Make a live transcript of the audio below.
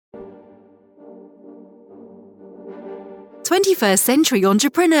21st Century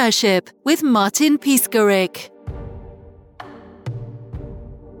Entrepreneurship with Martin Piskarik.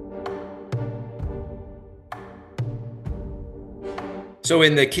 So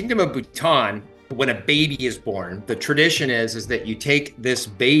in the Kingdom of Bhutan, when a baby is born, the tradition is that you take this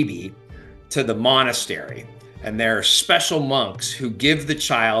baby to the monastery, and there are special monks who give the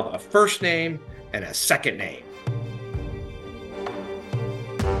child a first name and a second name.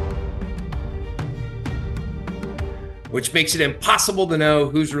 Which makes it impossible to know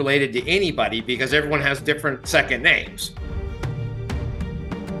who's related to anybody because everyone has different second names.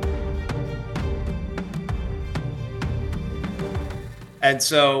 And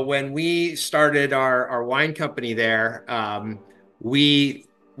so when we started our wine company there, we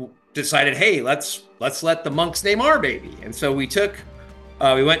decided, hey, let's let the monks name our baby. And so we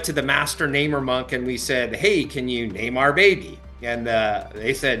went to the master namer monk and we said, hey, can you name our baby? And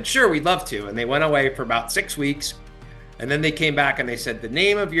they said, sure, we'd love to. And they went away for about 6 weeks. And then they came back and they said, the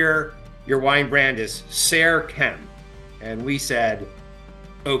name of your wine brand is Ser Chem. And we said,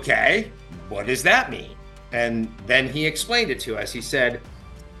 okay, what does that mean? And then he explained it to us. He said,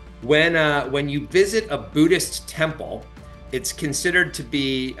 when you visit a Buddhist temple, it's considered to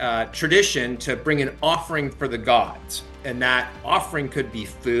be tradition to bring an offering for the gods. And that offering could be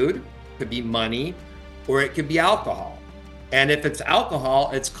food, could be money, or it could be alcohol. And if it's alcohol,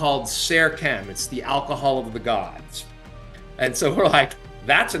 it's called Ser Chem. It's the alcohol of the gods. And so we're like,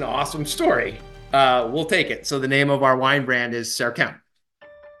 that's an awesome story. We'll take it. So the name of our wine brand is Ser Chem.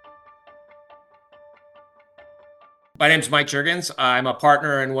 My name's Mike Juergens. I'm a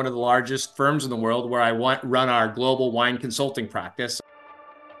partner in one of the largest firms in the world where I run our global wine consulting practice.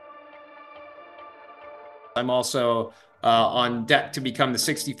 I'm also on deck to become the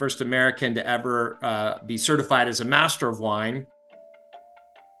 61st American to ever be certified as a master of wine.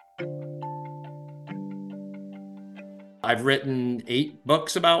 I've written 8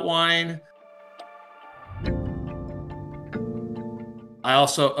 books about wine. I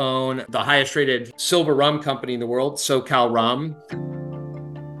also own the highest rated silver rum company in the world, SoCal Rum.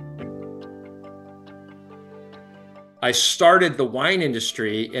 I started the wine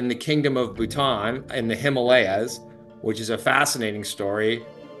industry in the Kingdom of Bhutan in the Himalayas, which is a fascinating story.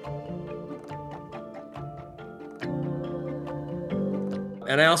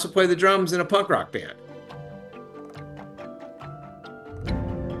 And I also play the drums in a punk rock band.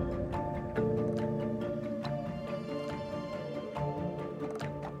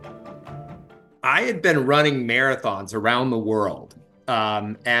 I had been running marathons around the world,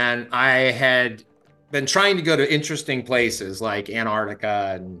 and I had been trying to go to interesting places like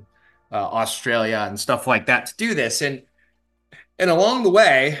Antarctica and Australia and stuff like that to do this. And along the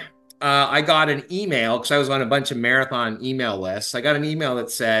way, I got an email because I was on a bunch of marathon email lists. I got an email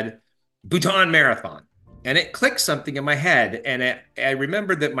that said Bhutan Marathon, and it clicked something in my head. And I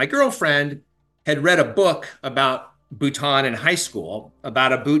remembered that my girlfriend had read a book about Bhutan in high school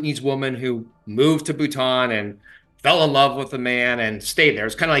about a Bhutanese woman who moved to Bhutan and fell in love with a man and stayed there.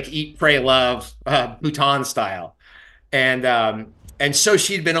 It's kind of like Eat, Pray, Love, Bhutan style. And so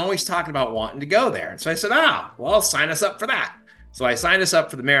she'd been always talking about wanting to go there. And so I said, well, sign us up for that. So I signed us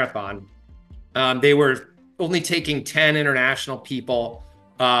up for the marathon. They were only taking 10 international people,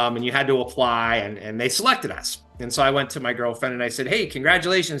 and you had to apply, and they selected us. And so I went to my girlfriend and I said, hey,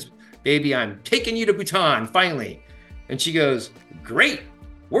 congratulations, baby, I'm taking you to Bhutan, finally. And she goes, great,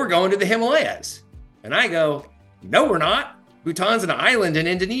 we're going to the Himalayas. And I go, no, we're not. Bhutan's an island in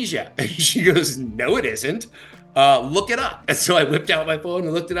Indonesia. And she goes, no, it isn't. Look it up. And so I whipped out my phone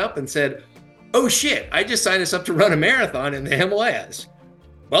and looked it up and said, oh shit, I just signed us up to run a marathon in the Himalayas.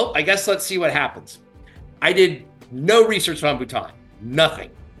 Well, I guess let's see what happens. I did no research on Bhutan, nothing.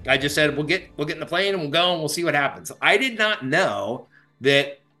 I just said, we'll get in the plane and we'll go and we'll see what happens. I did not know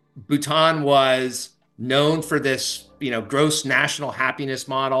that Bhutan was known for this, gross national happiness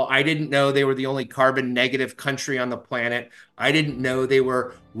model. I didn't know they were the only carbon negative country on the planet. I didn't know they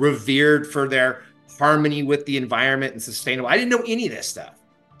were revered for their harmony with the environment and sustainable. I didn't know any of this stuff.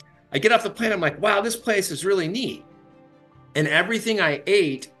 I get off the plane, I'm like, wow, this place is really neat. And everything I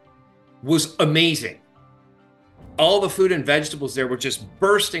ate was amazing. All the food and vegetables there were just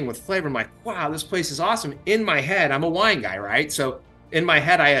bursting with flavor. I'm like, wow, this place is awesome. In my head, I'm a wine guy, right? So in my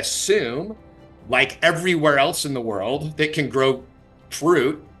head, I assume, like everywhere else in the world that can grow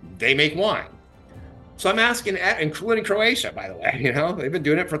fruit, they make wine. So I'm asking, including Croatia, by the way, they've been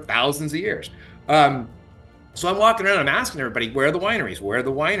doing it for thousands of years. So I'm walking around, I'm asking everybody, where are the wineries? Where are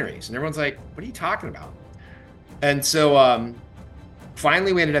the wineries? And everyone's like, what are you talking about? And so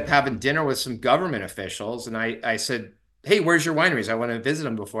finally we ended up having dinner with some government officials. And I said, hey, where's your wineries? I want to visit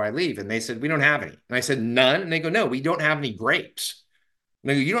them before I leave. And they said, we don't have any. And I said, none. And they go, no, we don't have any grapes.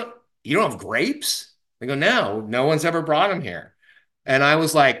 And I go, you don't have grapes? They go, no, no one's ever brought them here. And I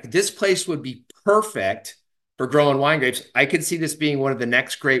was like, this place would be perfect for growing wine grapes. I could see this being one of the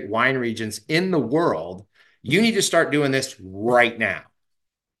next great wine regions in the world. You need to start doing this right now.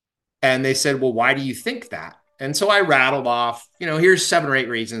 And they said, well, why do you think that? And so I rattled off, here's 7 or 8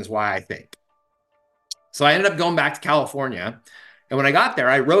 reasons why I think. So I ended up going back to California. And when I got there,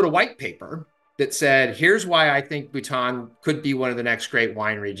 I wrote a white paper that said, here's why I think Bhutan could be one of the next great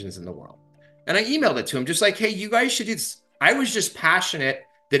wine regions in the world. And I emailed it to him just like, hey, you guys should do this. I was just passionate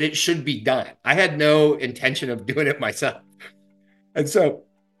that it should be done. I had no intention of doing it myself. And so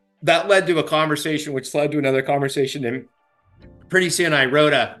that led to a conversation, which led to another conversation. And pretty soon I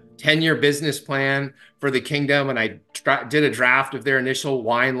wrote a 10-year business plan for the kingdom. And I did a draft of their initial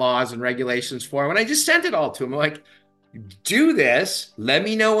wine laws and regulations for them. And I just sent it all to them. I'm like, do this. Let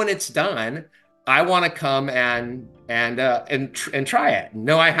me know when it's done. I want to come and try it.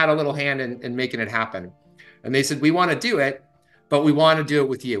 No, I had a little hand in making it happen. And they said, we want to do it, but we want to do it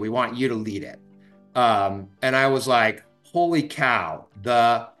with you. We want you to lead it. And I was like, holy cow,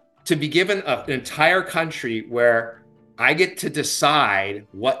 to be given an entire country where I get to decide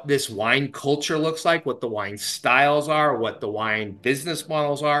what this wine culture looks like, what the wine styles are, what the wine business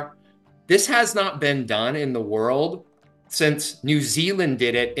models are. This has not been done in the world since New Zealand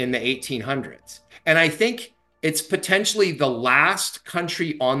did it in the 1800s. And I think it's potentially the last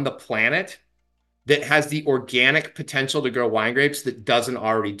country on the planet that has the organic potential to grow wine grapes that doesn't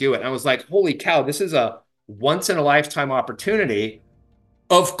already do it. And I was like, holy cow, this is a once in a lifetime opportunity.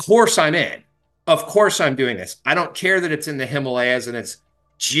 Of course I'm in. Of course I'm doing this. I don't care that it's in the Himalayas and it's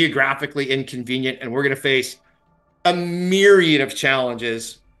geographically inconvenient and we're going to face a myriad of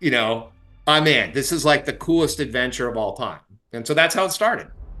challenges. I'm in. This is like the coolest adventure of all time. And so that's how it started.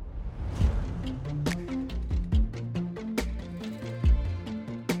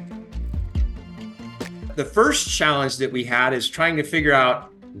 The first challenge that we had is trying to figure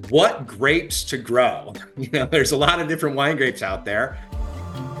out what grapes to grow. There's a lot of different wine grapes out there.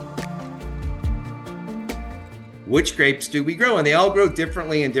 Which grapes do we grow? And they all grow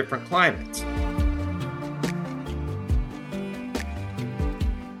differently in different climates.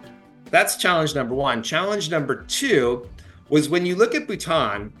 That's challenge number 1. Challenge number 2 was when you look at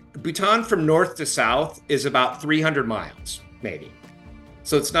Bhutan from north to south is about 300 miles, maybe.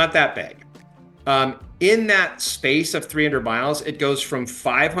 So it's not that big. In that space of 300 miles, it goes from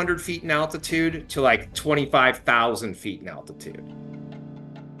 500 feet in altitude to like 25,000 feet in altitude.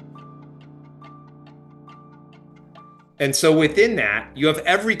 And so within that, you have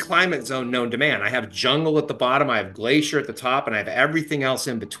every climate zone known to man. I have jungle at the bottom, I have glacier at the top, and I have everything else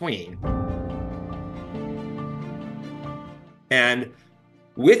in between. And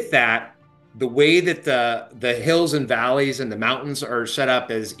with that, the way that the hills and valleys and the mountains are set up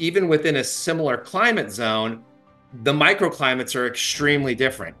is even within a similar climate zone, the microclimates are extremely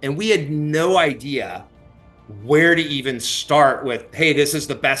different. And we had no idea where to even start with, hey, this is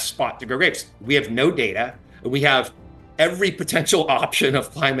the best spot to grow grapes. We have no data. We have every potential option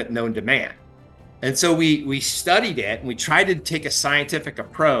of climate known to man. And so we studied it and we tried to take a scientific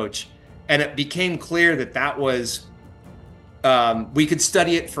approach, and it became clear that was we could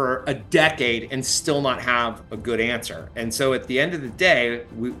study it for a decade and still not have a good answer. And so at the end of the day,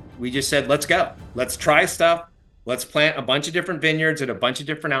 we just said, let's go. Let's try stuff. Let's plant a bunch of different vineyards at a bunch of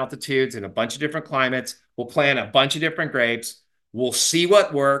different altitudes and a bunch of different climates. We'll plant a bunch of different grapes. We'll see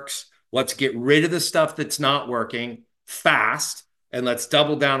what works. Let's get rid of the stuff that's not working fast, and let's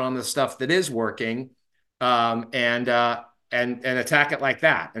double down on the stuff that is working, and attack it like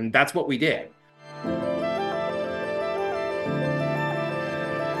that. And that's what we did.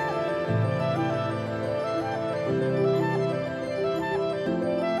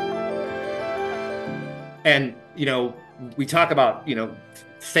 And, we talk about,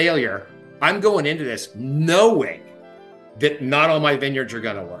 failure. I'm going into this knowing that not all my vineyards are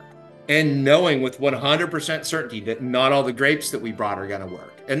going to work, and knowing with 100% certainty that not all the grapes that we brought are going to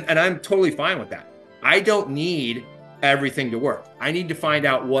work. And I'm totally fine with that. I don't need everything to work. I need to find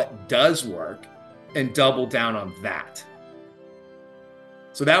out what does work and double down on that.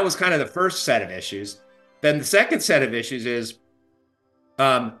 So that was kind of the first set of issues. Then the second set of issues is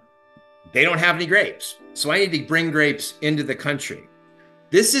they don't have any grapes. So I need to bring grapes into the country.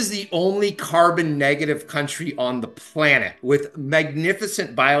 This is the only carbon negative country on the planet with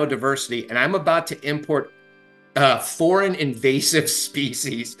magnificent biodiversity. And I'm about to import foreign invasive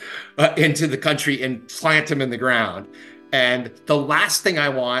species into the country and plant them in the ground. And the last thing I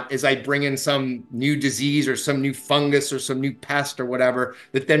want is I bring in some new disease or some new fungus or some new pest or whatever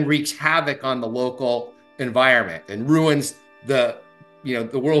that then wreaks havoc on the local environment and ruins the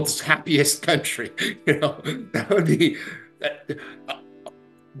world's happiest country. That would be,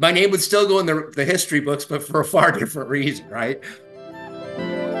 my name would still go in the history books, but for a far different reason, right?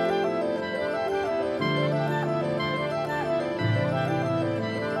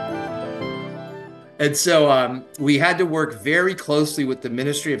 And so we had to work very closely with the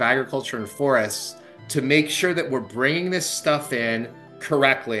Ministry of Agriculture and Forests to make sure that we're bringing this stuff in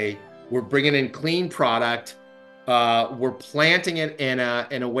correctly. We're bringing in clean product. We're planting it in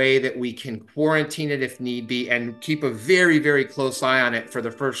a way that we can quarantine it if need be, and keep a very, very close eye on it for the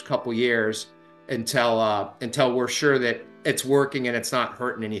first couple years until we're sure that it's working and it's not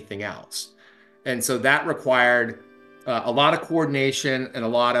hurting anything else. And so that required a lot of coordination and a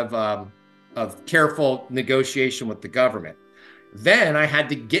lot of careful negotiation with the government. Then I had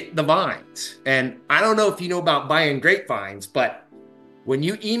to get the vines. And I don't know if you know about buying grapevines, but when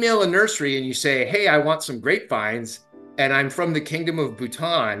you email a nursery and you say, hey, I want some grapevines, and I'm from the Kingdom of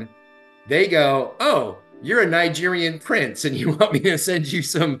Bhutan, they go, oh, you're a Nigerian prince and you want me to send you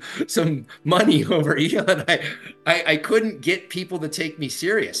some money over here. And I couldn't get people to take me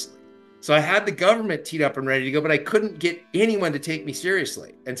seriously. So I had the government teed up and ready to go, but I couldn't get anyone to take me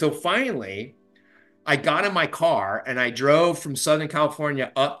seriously. And so finally, I got in my car and I drove from Southern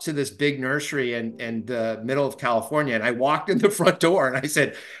California up to this big nursery in the middle of California. And I walked in the front door and I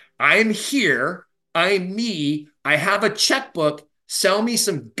said, I'm here. I'm me. I have a checkbook. Sell me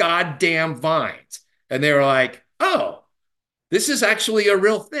some goddamn vines. And they were like, oh, this is actually a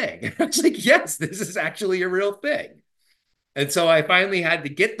real thing. I was like, yes, this is actually a real thing. And so I finally had to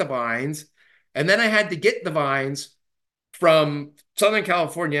get the vines. And then I had to get the vines from Southern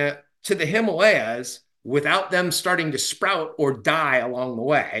California to the Himalayas without them starting to sprout or die along the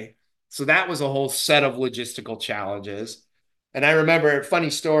way. So that was a whole set of logistical challenges. And I remember a funny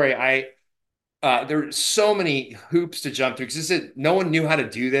story. There were so many hoops to jump through because no one knew how to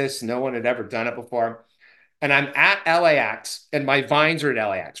do this. No one had ever done it before. And I'm at LAX and my vines are at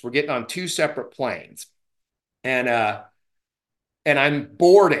LAX. We're getting on two separate planes. And I'm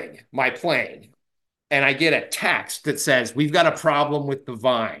boarding my plane and I get a text that says, we've got a problem with the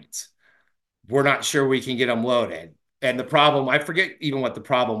vines. We're not sure we can get them loaded. And the problem, I forget even what the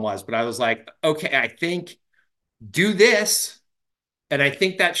problem was, but I was like, okay, I think do this. And I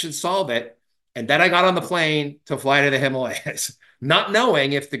think that should solve it. And then I got on the plane to fly to the Himalayas, not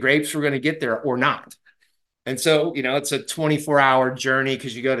knowing if the grapes were going to get there or not. And so, it's a 24-hour journey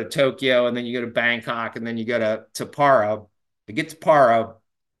because you go to Tokyo and then you go to Bangkok and then you go to Paro. To get to Paro,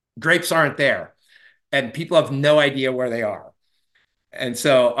 grapes aren't there and people have no idea where they are. And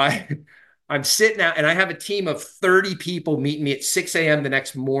so I'm sitting out and I have a team of 30 people meeting me at 6 a.m. the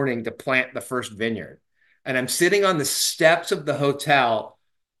next morning to plant the first vineyard. And I'm sitting on the steps of the hotel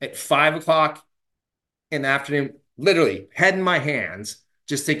at 5 o'clock in the afternoon, literally head in my hands,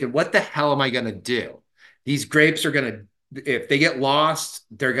 just thinking, what the hell am I going to do? These grapes are going to, if they get lost,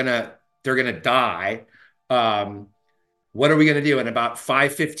 they're going to die. What are we going to do? And about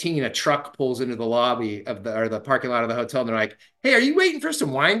 5:15, a truck pulls into the lobby of the parking lot of the hotel. And they're like, hey, are you waiting for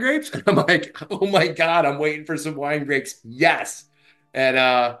some wine grapes? And I'm like, oh my God, I'm waiting for some wine grapes. Yes. And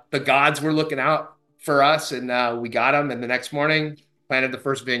the gods were looking out for us and we got them. And the next morning planted the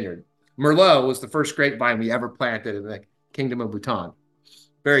first vineyard. Merlot was the first grapevine we ever planted in the Kingdom of Bhutan.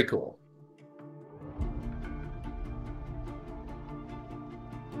 Very cool.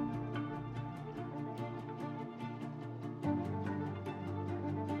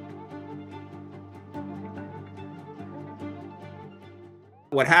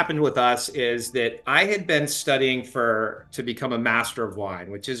 What happened with us is that I had been studying to become a master of wine,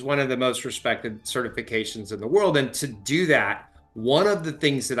 which is one of the most respected certifications in the world. And to do that, one of the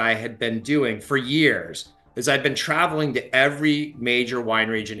things that I had been doing for years is I've been traveling to every major wine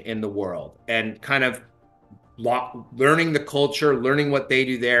region in the world and kind of learning the culture, learning what they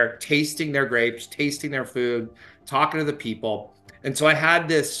do there, tasting their grapes, tasting their food, talking to the people. And so I had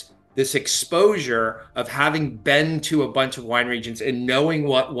this exposure of having been to a bunch of wine regions and knowing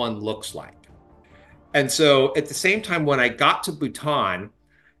what one looks like. And so at the same time, when I got to Bhutan,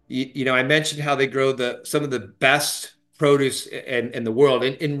 I mentioned how they grow some of the best produce in the world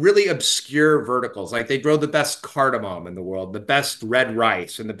in really obscure verticals. Like they grow the best cardamom in the world, the best red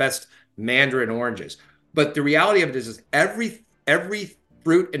rice, and the best mandarin oranges. But the reality of it is every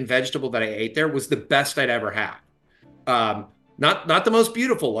fruit and vegetable that I ate there was the best I'd ever had. Not the most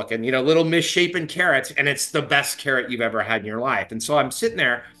beautiful looking, little misshapen carrots, and it's the best carrot you've ever had in your life. And so I'm sitting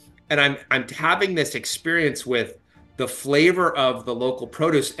there and I'm having this experience with the flavor of the local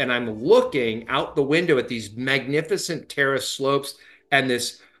produce. And I'm looking out the window at these magnificent terrace slopes and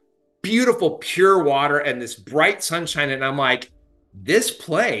this beautiful pure water and this bright sunshine. And I'm like, this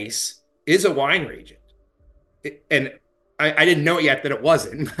place is a wine region. And I didn't know it yet that it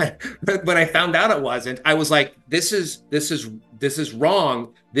wasn't. But when I found out it wasn't, I was like, this is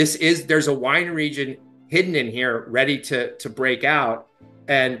wrong. There's a wine region hidden in here, ready to break out.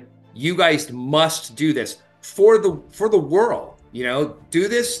 And you guys must do this for the world. Do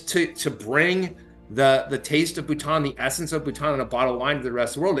this to bring the taste of Bhutan, the essence of Bhutan in a bottle of wine to the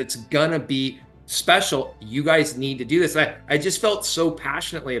rest of the world. It's gonna be special. You guys need to do this. I just felt so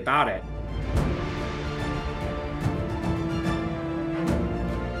passionately about it.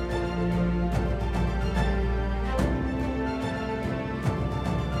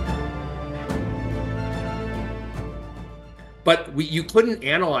 But you couldn't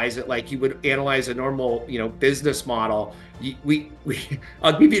analyze it like you would analyze a normal, business model.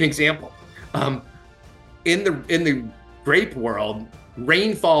 I'll give you an example. In the grape world,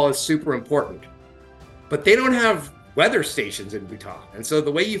 rainfall is super important, but they don't have weather stations in Bhutan. And so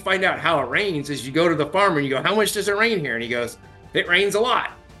the way you find out how it rains is you go to the farmer and you go, how much does it rain here? And he goes, it rains a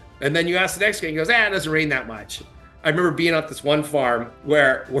lot. And then you ask the next guy, he goes, it doesn't rain that much. I remember being at this one farm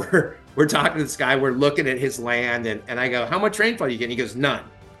where we're talking to this guy, we're looking at his land, and I go, how much rainfall do you get? And he goes, none.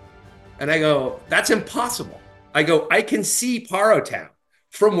 And I go, that's impossible. I go, I can see Paro Town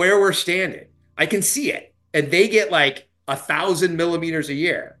from where we're standing. I can see it. And they get like 1,000 millimeters a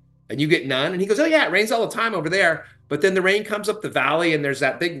year, and you get none. And he goes, oh yeah, it rains all the time over there. But then the rain comes up the valley, and there's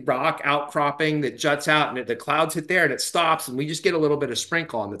that big rock outcropping that juts out, and the clouds hit there, and it stops, and we just get a little bit of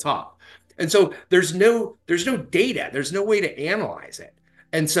sprinkle on the top. And so there's no data. There's no way to analyze it.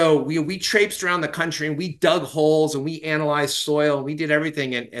 And so we traipsed around the country, and we dug holes, and we analyzed soil, and we did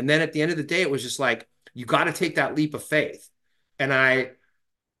everything. And then at the end of the day, it was just like, you got to take that leap of faith. And I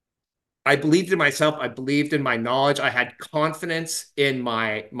believed in myself. I believed in my knowledge. I had confidence in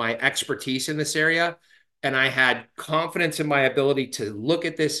my expertise in this area. And I had confidence in my ability to look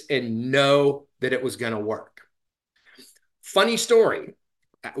at this and know that it was going to work. Funny story.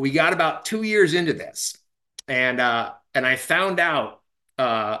 We got about 2 years into this, and I found out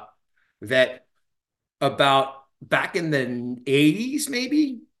that about back in the 80s,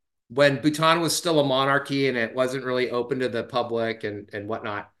 maybe, when Bhutan was still a monarchy and it wasn't really open to the public and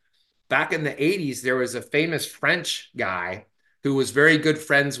whatnot, back in the 80s, there was a famous French guy who was very good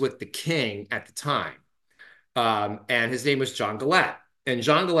friends with the king at the time. And his name was Jean Galette. And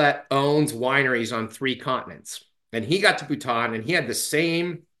Jean Galette owns wineries on 3 continents. And he got to Bhutan, and he had the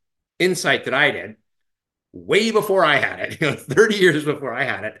same insight that I did way before I had it, 30 years before I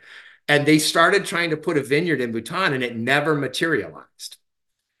had it. And they started trying to put a vineyard in Bhutan, and it never materialized.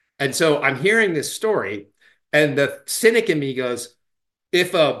 And so I'm hearing this story, and the cynic in me goes,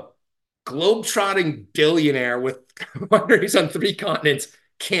 if a globetrotting billionaire with wineries on 3 continents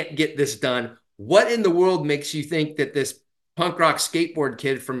can't get this done, what in the world makes you think that this punk rock skateboard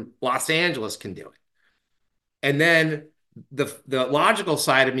kid from Los Angeles can do it? And then the logical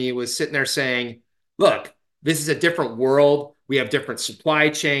side of me was sitting there saying, look, this is a different world. We have different supply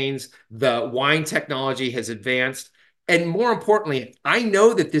chains. The wine technology has advanced. And more importantly, I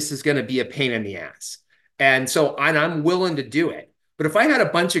know that this is going to be a pain in the ass. And so I'm willing to do it. But if I had a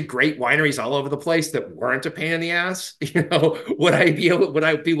bunch of great wineries all over the place that weren't a pain in the ass, would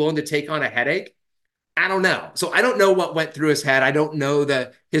I be willing to take on a headache? I don't know. So I don't know what went through his head. I don't know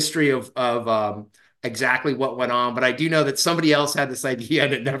the history of exactly what went on, but I do know that somebody else had this idea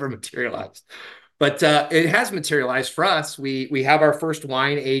and it never materialized. But it has materialized for us. We have our first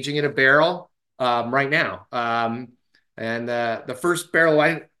wine aging in a barrel right now. And the first barrel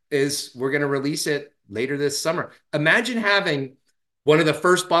wine we're going to release it later this summer. Imagine having one of the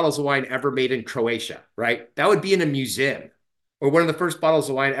first bottles of wine ever made in Croatia, right? That would be in a museum. Or one of the first bottles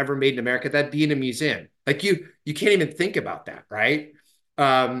of wine ever made in America, that'd be in a museum. Like you can't even think about that, right?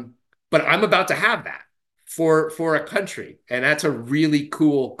 But I'm about to have that for a country. And that's a really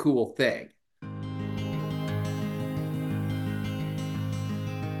cool thing.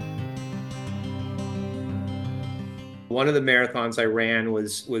 One of the marathons I ran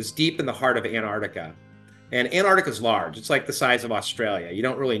was deep in the heart of Antarctica. And Antarctica is large. It's like the size of Australia. You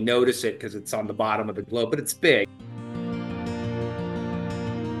don't really notice it because it's on the bottom of the globe, but it's big.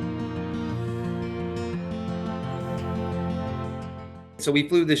 So we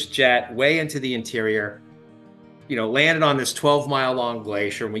flew this jet way into the interior, landed on this 12-mile long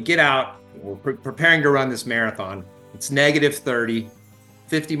glacier. And we get out, we're preparing to run this marathon. It's -30,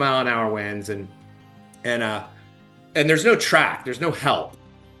 50-mile-an-hour winds, and there's no track, there's no help,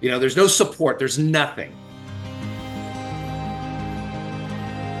 there's no support, there's nothing.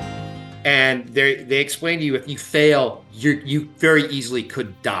 And they explain to you, if you fail, you very easily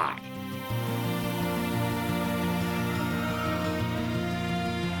could die.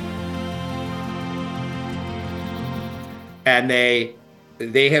 And they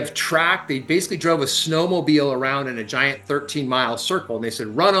basically drove a snowmobile around in a giant 13-mile circle, and they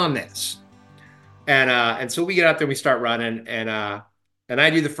said, run on this. And so we get out there and we start running, and I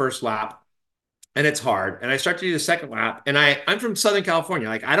do the first lap. And it's hard. And I start to do the second lap. And I'm from Southern California.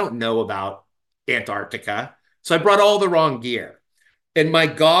 Like, I don't know about Antarctica. So I brought all the wrong gear. And my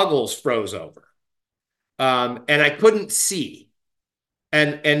goggles froze over. And I couldn't see.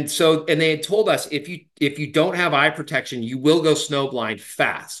 And they had told us, if you don't have eye protection, you will go snowblind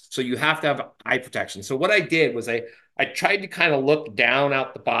fast. So you have to have eye protection. So what I did was I tried to kind of look down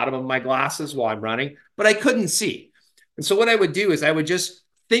out the bottom of my glasses while I'm running, but I couldn't see. And so what I would do is I would just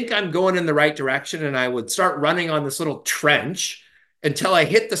think I'm going in the right direction, and I would start running on this little trench until I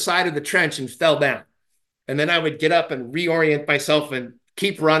hit the side of the trench and fell down. And then I would get up and reorient myself and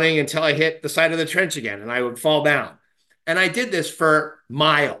keep running until I hit the side of the trench again, and I would fall down. And I did this for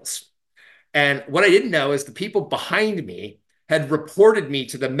miles. And what I didn't know is the people behind me had reported me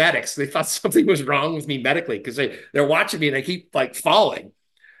to the medics. They thought something was wrong with me medically, because they're watching me and I keep like falling.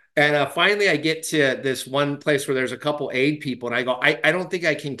 And finally, I get to this one place where there's a couple aid people, and I go, I don't think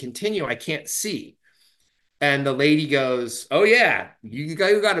I can continue. I can't see. And the lady goes, oh, yeah, you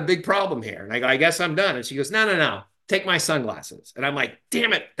got a big problem here. And I go, I guess I'm done. And she goes, no, take my sunglasses. And I'm like,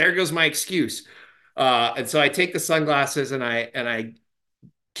 damn it, there goes my excuse. And so I take the sunglasses and I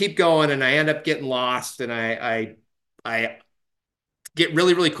keep going, and I end up getting lost, and I get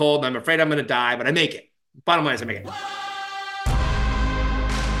really, really cold, and I'm afraid I'm going to die, but I make it. Bottom line is I make it.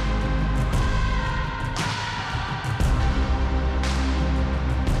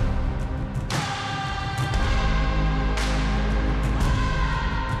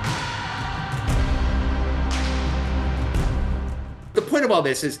 The point of all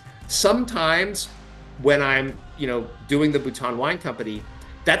this is, sometimes when I'm, doing the Bhutan Wine Company,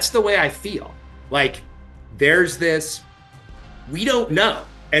 that's the way I feel. Like, there's this, we don't know,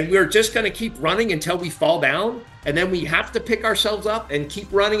 and we're just going to keep running until we fall down, and then we have to pick ourselves up and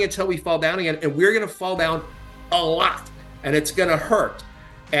keep running until we fall down again, and we're going to fall down a lot, and it's going to hurt,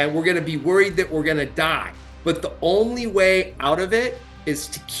 and we're going to be worried that we're going to die. But the only way out of it is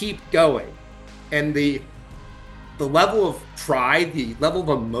to keep going. And the level of pride, the level of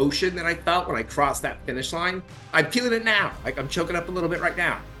emotion that I felt when I crossed that finish line, I'm feeling it now. Like, I'm choking up a little bit right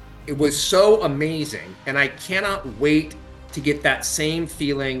now. It was so amazing. And I cannot wait to get that same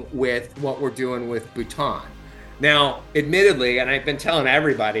feeling with what we're doing with Bhutan. Now, admittedly, and I've been telling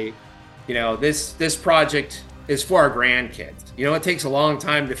everybody, this project is for our grandkids. It takes a long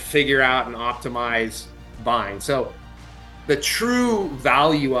time to figure out and optimize vines. So the true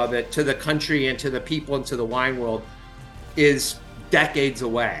value of it to the country and to the people and to the wine world is decades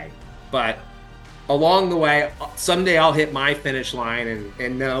away. But along the way, someday I'll hit my finish line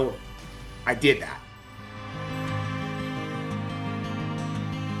and know I did that.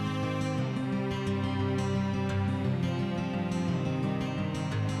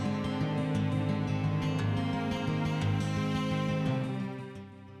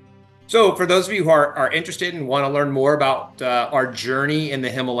 So for those of you who are interested and want to learn more about our journey in the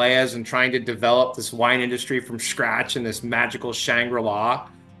Himalayas and trying to develop this wine industry from scratch in this magical Shangri-La,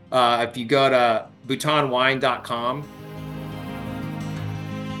 if you go to bhutanwine.com,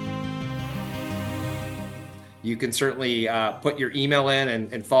 you can certainly put your email in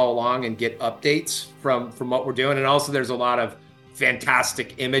and follow along and get updates from what we're doing. And also there's a lot of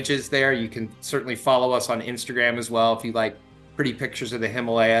fantastic images there. You can certainly follow us on Instagram as well if you like pretty pictures of the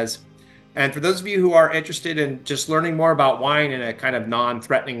Himalayas. And for those of you who are interested in just learning more about wine in a kind of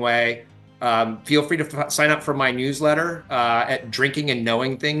non-threatening way, feel free to sign up for my newsletter at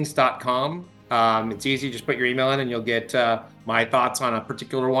drinkingandknowingthings.com. It's easy, just put your email in and you'll get my thoughts on a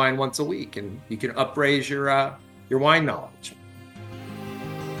particular wine once a week, and you can upraise your wine knowledge.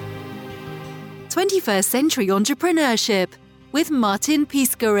 21st Century Entrepreneurship with Martin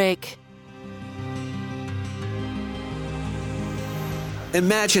Piskarik.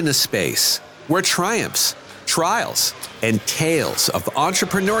 Imagine a space where triumphs, trials, and tales of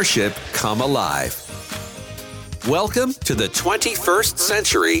entrepreneurship come alive. Welcome to the 21st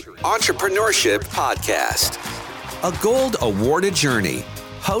Century Entrepreneurship Podcast, a gold awarded journey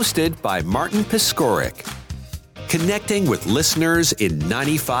hosted by Martin Piskarik, connecting with listeners in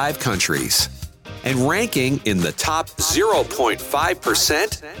 95 countries and ranking in the top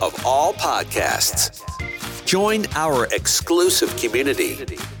 0.5% of all podcasts. Join our exclusive community,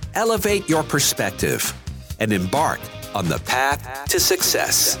 elevate your perspective, and embark on the path to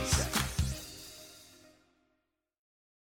success.